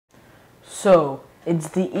So, it's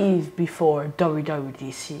the eve before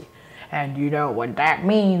WWDC, and you know what that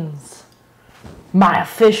means. My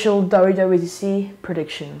official WWDC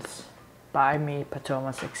predictions by me,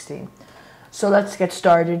 Patoma16. So let's get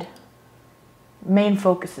started. Main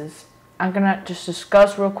focuses. I'm gonna just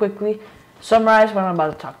discuss real quickly, summarize what I'm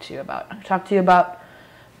about to talk to you about. I'm gonna talk to you about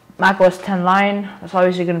macOS 10 Lion. That's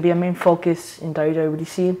obviously gonna be a main focus in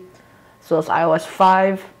WWDC. So it's iOS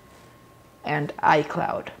 5 and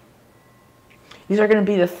iCloud. These are going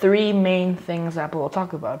to be the three main things Apple will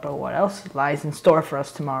talk about, but what else lies in store for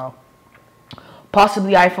us tomorrow?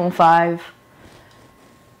 Possibly iPhone 5,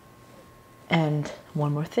 and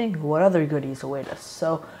one more thing, what other goodies await us?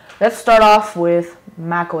 So let's start off with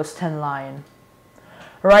macOS 10 Lion.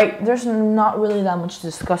 Right, there's not really that much to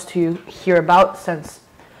discuss to you here about, since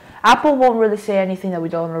Apple won't really say anything that we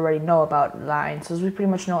don't already know about Lion, since we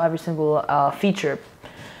pretty much know every single feature.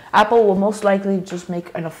 Apple will most likely just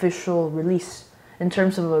make an official release in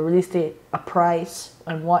terms of a release date, a price,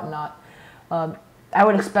 and whatnot. I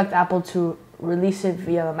would expect Apple to release it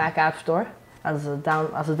via the Mac App Store as a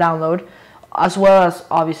download, as well as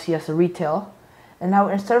obviously as a retail. And now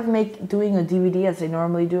instead of doing a DVD as they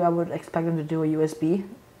normally do, I would expect them to do a USB,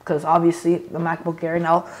 because obviously the MacBook Air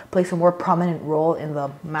now plays a more prominent role in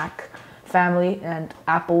the Mac family, and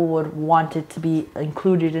Apple would want it to be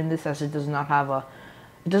included in this, as it does not have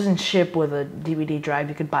it doesn't ship with a DVD drive.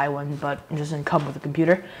 You could buy one, but it doesn't come with a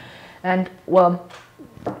computer. And, well,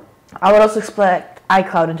 I would also expect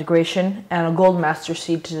iCloud integration and a gold master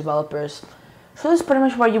seed to developers. So this is pretty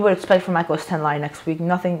much what you would expect from macOS 10 Lion next week.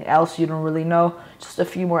 Nothing else you don't really know, just a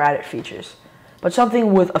few more added features. But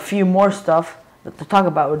something with a few more stuff to talk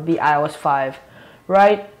about would be iOS 5,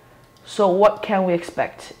 right? So what can we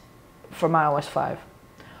expect from iOS 5?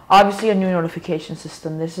 Obviously, a new notification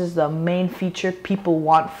system. This is the main feature people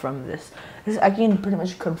want from this. I can pretty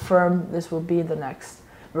much confirm this will be the next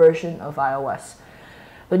version of iOS.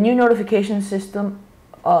 The new notification system,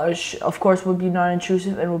 of course, will be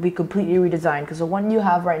non-intrusive and will be completely redesigned, because the one you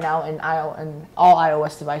have right now in all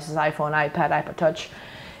iOS devices, iPhone, iPad, iPod Touch,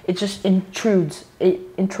 it just intrudes. It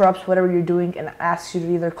interrupts whatever you're doing and asks you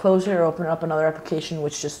to either close it or open up another application,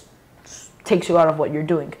 which just takes you out of what you're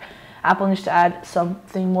doing. Apple needs to add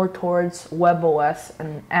something more towards WebOS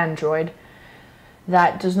and Android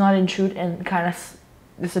that does not intrude and kind of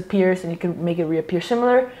disappears, and you can make it reappear.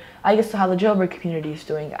 Similar, I guess, to how the jailbreak community is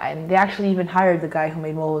doing. And they actually even hired the guy who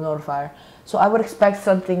made Mobile Notifier. So I would expect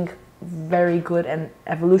something very good and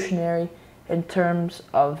evolutionary in terms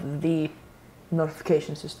of the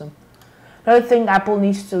notification system. Another thing Apple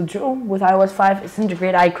needs to do with iOS 5 is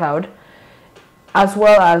integrate iCloud, as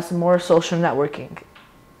well as more social networking.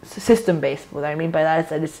 System-based. What I mean by that is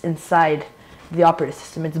that it's inside the operating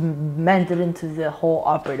system. It's meant into the whole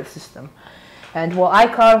operating system. And well,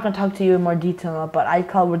 iCloud, I'm going to talk to you in more detail about, but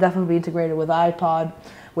iCloud will definitely be integrated with iPod,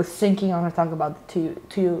 with syncing. I'm going to talk about to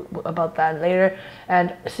you about that later.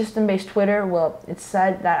 And system-based Twitter, well, it's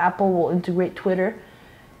said that Apple will integrate Twitter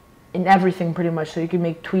in everything pretty much, so you can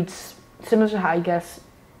make tweets similar to how, I guess,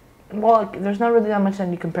 well, there's not really that much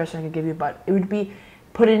any comparison I can give you, but it would be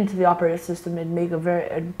put into the operating system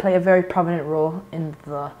and play a very prominent role in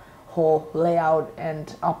the whole layout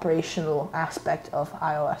and operational aspect of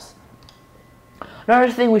iOS.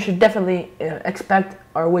 Another thing we should definitely expect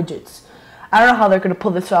are widgets. I don't know how they're going to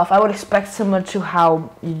pull this off. I would expect similar to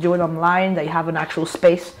how you do it online, that you have an actual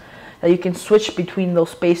space, that you can switch between those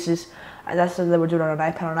spaces. That's what they were doing on an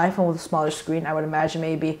iPad. On an iPhone with a smaller screen, I would imagine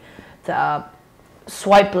maybe the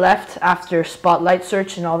swipe left after spotlight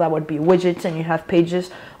search, and all that would be widgets, and you have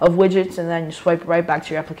pages of widgets, and then you swipe right back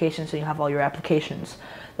to your application, so you have all your applications.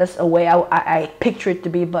 That's a way I picture it to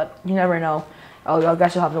be, but you never know. I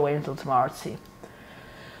guess you'll have to wait until tomorrow to see.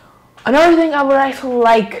 Another thing I would actually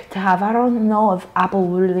like to have, I don't know if Apple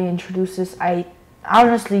would really introduce this. I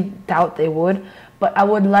honestly doubt they would, but I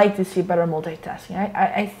would like to see better multitasking.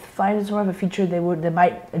 I find it's more of a feature they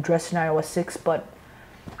might address in iOS 6, but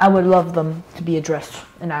I would love them to be addressed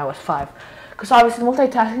in iOS 5. Because obviously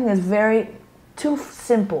multitasking is too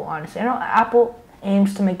simple, honestly. I know Apple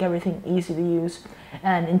aims to make everything easy to use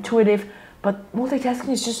and intuitive, but multitasking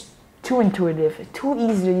is just too intuitive, too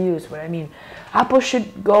easy to use. What I mean, Apple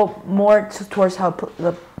should go more towards how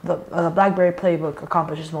the BlackBerry Playbook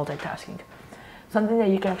accomplishes multitasking. Something that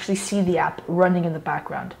you can actually see the app running in the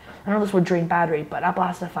background. I know this would drain battery, but Apple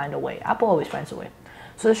has to find a way. Apple always finds a way.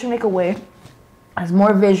 So they should make a way as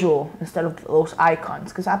more visual instead of those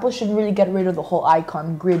icons, because Apple should really get rid of the whole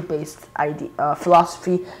icon grid-based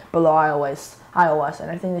philosophy below iOS,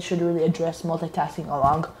 and I think they should really address multitasking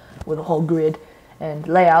along with the whole grid and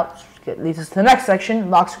layout. Leads us to the next section: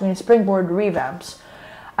 lock screen springboard revamps.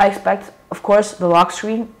 I expect, of course, the lock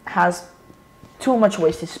screen has too much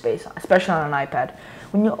wasted space, especially on an iPad.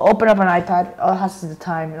 When you open up an iPad, all it has is the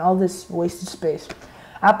time and all this wasted space.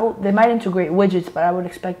 Apple, they might integrate widgets, but I would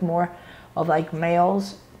expect more of like mail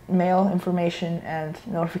information and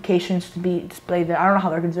notifications to be displayed there. I don't know how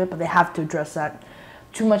they're going to do it, but they have to address that.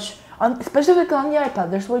 Too much, specifically on the iPad,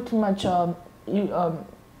 there's way too much,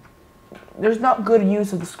 there's not good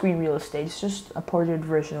use of the screen real estate. It's just a ported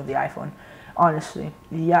version of the iPhone, honestly.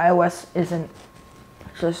 The iOS isn't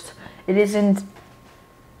just, it isn't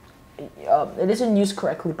used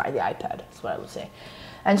correctly by the iPad, that's what I would say.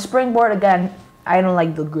 And Springboard, again, I don't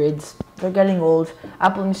like the grids. They're getting old.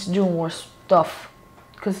 Apple needs to do more stuff,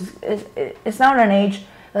 because it's now in an age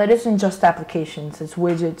that it isn't just applications, it's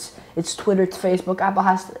widgets, it's Twitter, it's Facebook. Apple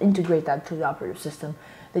has to integrate that to the operative system.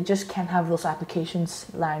 They just can't have those applications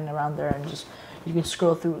lying around there and just, you can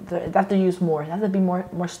scroll through. They have to use more. There have to be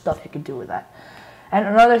more stuff you can do with that. And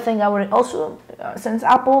another thing I would also, since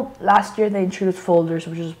Apple, last year they introduced folders,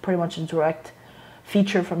 which is pretty much a direct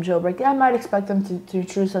feature from jailbreak. Yeah, I might expect them to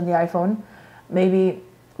introduce on the iPhone. Maybe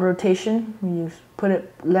rotation, you put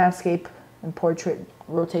it landscape and portrait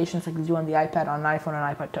rotations like they do on the iPad, on an iPhone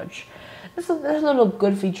and iPod Touch. There's a little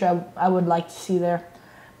good feature I would like to see there.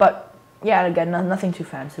 But yeah, again, nothing too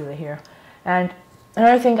fancy here. And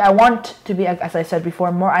another thing I want to be, as I said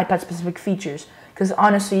before, more iPad-specific features. Because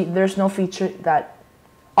honestly, there's no feature that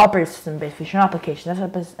operating system-based feature, an application.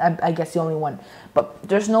 That's, I guess, the only one. But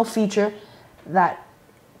there's no feature that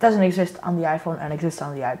doesn't exist on the iPhone and exists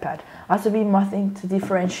on the iPad. It has to be nothing to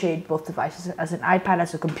differentiate both devices, as an iPad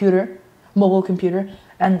as a computer, mobile computer,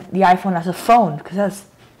 and the iPhone as a phone, because that's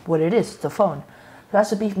what it is, it's a phone. There has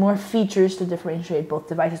to be more features to differentiate both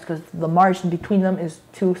devices, because the margin between them is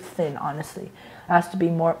too thin, honestly. There has to be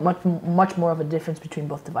much more of a difference between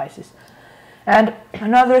both devices. And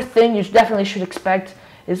another thing you definitely should expect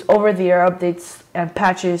is over-the-air updates and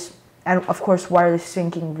patches, and of course wireless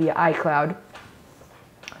syncing via iCloud.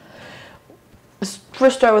 Let's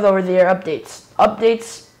first start with over-the-air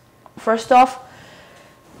updates. First off,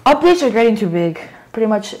 updates are getting too big. Pretty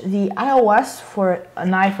much the iOS for an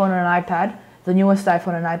iPhone and an iPad, the newest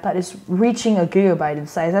iPhone and iPad, is reaching 1 GB in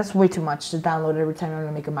size. That's way too much to download every time you want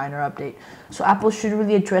to make a minor update. So Apple should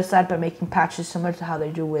really address that by making patches similar to how they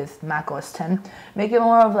do with macOS 10. Make it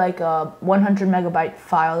more of like a 100 megabyte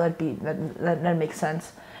file. That makes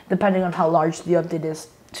sense, depending on how large the update is,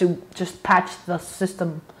 to just patch the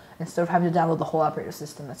system instead of having to download the whole operating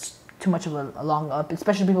system. That's too much of a long up,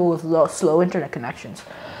 especially people with slow internet connections.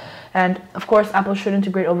 And of course, Apple should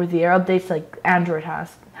integrate over-the-air updates like Android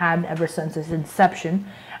has had ever since its inception,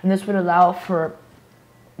 and this would allow for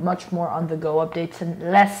much more on-the-go updates and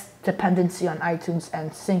less dependency on iTunes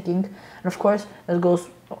and syncing. And of course, that goes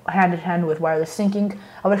hand in hand with wireless syncing.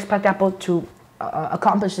 I would expect Apple to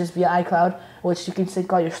accomplish this via iCloud, which you can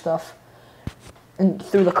sync all your stuff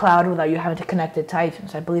through the cloud without you having to connect it to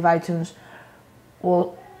iTunes. I believe iTunes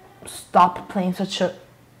will stop playing such a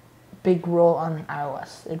big role on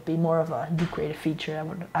iOS. It'd be more of a degraded feature,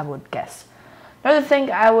 I would guess. Another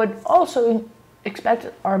thing I would also expect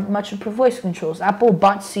are much improved voice controls. Apple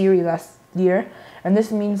bought Siri last year, and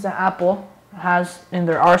this means that Apple has in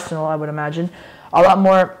their arsenal, I would imagine, a lot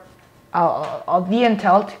more of the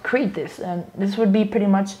intel to create this. And this would be pretty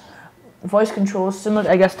much voice controls similar,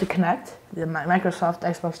 I guess, to Connect, the Microsoft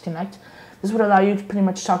Xbox Connect. This would allow you to pretty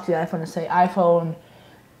much talk to the iPhone and say, iPhone,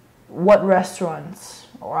 what restaurants,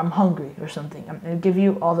 or I'm hungry or something. It'll give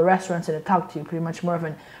you all the restaurants and it'll talk to you. Pretty much more of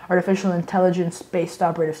an artificial intelligence-based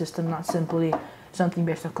operating system, not simply something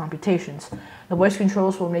based on computations. The voice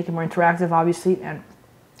controls will make it more interactive, obviously, and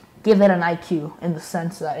give it an IQ in the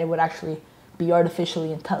sense that it would actually be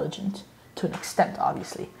artificially intelligent to an extent,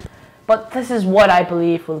 obviously. But this is what I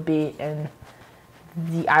believe will be in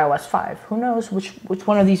the iOS 5. Who knows which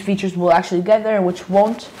one of these features will actually get there and which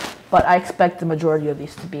won't, but I expect the majority of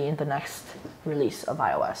these to be in the next release of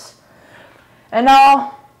iOS. And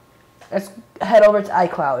now, let's head over to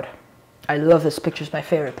iCloud. I love this picture, it's my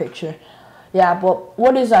favorite picture. Yeah, well,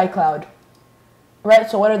 what is iCloud? Right,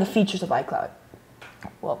 so what are the features of iCloud?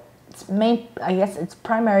 Well, its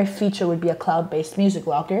primary feature would be a cloud-based music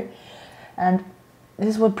locker, and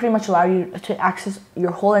this would pretty much allow you to access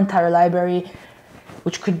your whole entire library,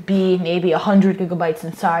 which could be maybe 100 gigabytes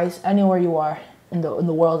in size, anywhere you are in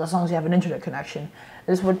the world, as long as you have an internet connection.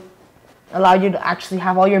 This would allow you to actually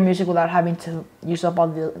have all your music without having to use up all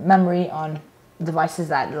the memory on devices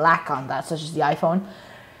that lack on that, such as the iPhone,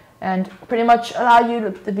 and pretty much allow you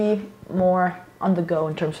to be more on the go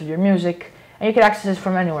in terms of your music, and you can access this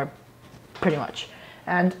from anywhere, pretty much.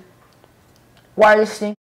 And wireless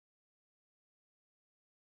sync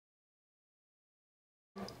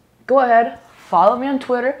go ahead, follow me on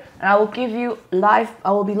Twitter, and I will be live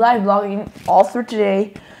blogging all through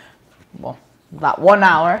today. Well, that 1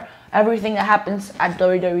 hour, everything that happens at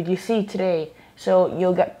WWDC today. So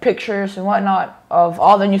you'll get pictures and whatnot of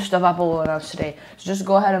all the new stuff Apple will announce today. So just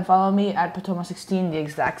go ahead and follow me at Patoma16, the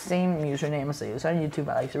exact same username as I use on YouTube.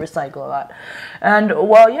 I like to recycle a lot. And,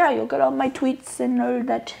 well, yeah, you'll get all my tweets and all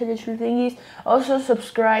that little thingies. Also,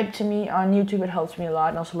 subscribe to me on YouTube. It helps me a lot.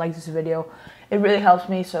 And also like this video. It really helps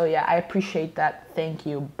me. So, yeah, I appreciate that. Thank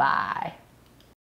you. Bye.